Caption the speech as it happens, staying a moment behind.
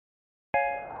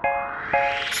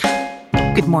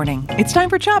Good morning. It's time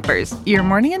for Chompers, your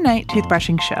morning and night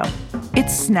toothbrushing show.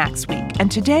 It's Snacks Week, and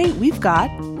today we've got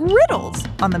Riddles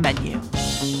on the menu.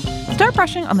 Start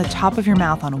brushing on the top of your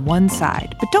mouth on one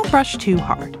side, but don't brush too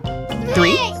hard.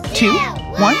 3, 2,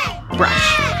 1,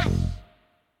 brush.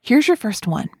 Here's your first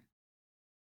one.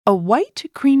 A white,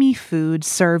 creamy food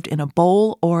served in a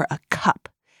bowl or a cup.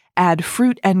 Add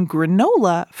fruit and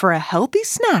granola for a healthy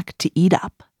snack to eat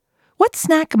up. What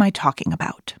snack am I talking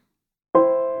about?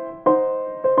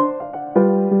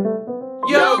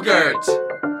 Yogurt!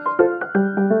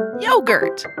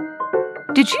 Yogurt!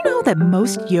 Did you know that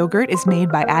most yogurt is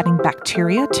made by adding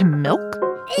bacteria to milk?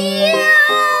 Ew!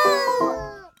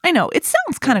 I know, it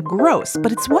sounds kind of gross,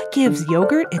 but it's what gives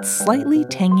yogurt its slightly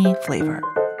tangy flavor.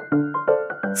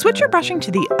 Switch your brushing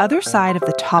to the other side of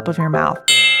the top of your mouth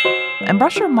and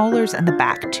brush your molars and the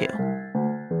back too.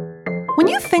 When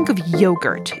you think of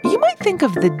yogurt, you might think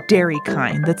of the dairy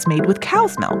kind that's made with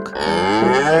cow's milk.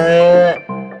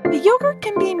 Yogurt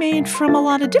can be made from a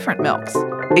lot of different milks.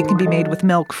 It can be made with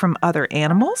milk from other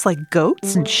animals like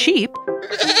goats and sheep.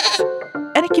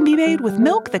 And it can be made with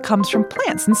milk that comes from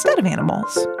plants instead of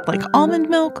animals, like almond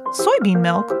milk, soybean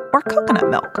milk, or coconut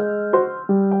milk.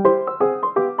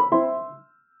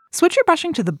 Switch your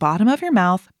brushing to the bottom of your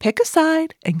mouth, pick a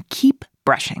side, and keep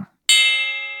brushing.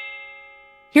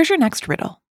 Here's your next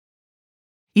riddle.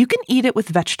 You can eat it with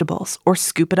vegetables or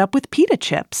scoop it up with pita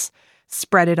chips.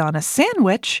 Spread it on a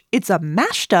sandwich. It's a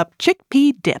mashed up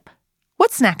chickpea dip.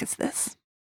 What snack is this?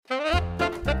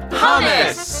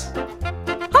 Hummus!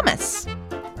 Hummus.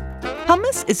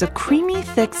 Hummus is a creamy,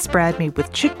 thick spread made with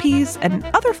chickpeas and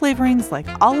other flavorings like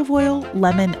olive oil,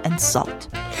 lemon, and salt.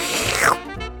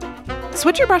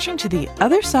 Switch your brushing to the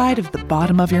other side of the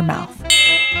bottom of your mouth.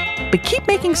 But keep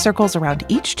making circles around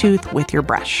each tooth with your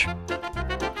brush.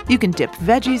 You can dip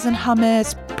veggies in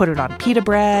hummus, put it on pita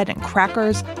bread and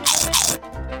crackers,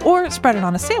 or spread it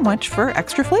on a sandwich for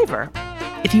extra flavor.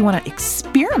 If you want to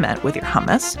experiment with your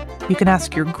hummus, you can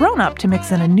ask your grown-up to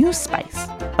mix in a new spice,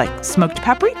 like smoked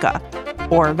paprika,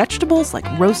 or vegetables like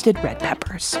roasted red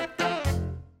peppers.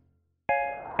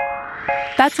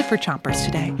 That's it for Chompers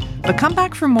today, but come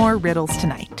back for more riddles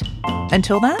tonight.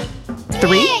 Until then, 3, 2,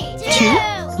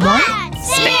 1,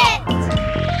 spit!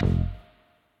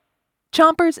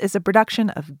 Chompers is a production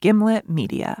of Gimlet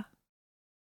Media.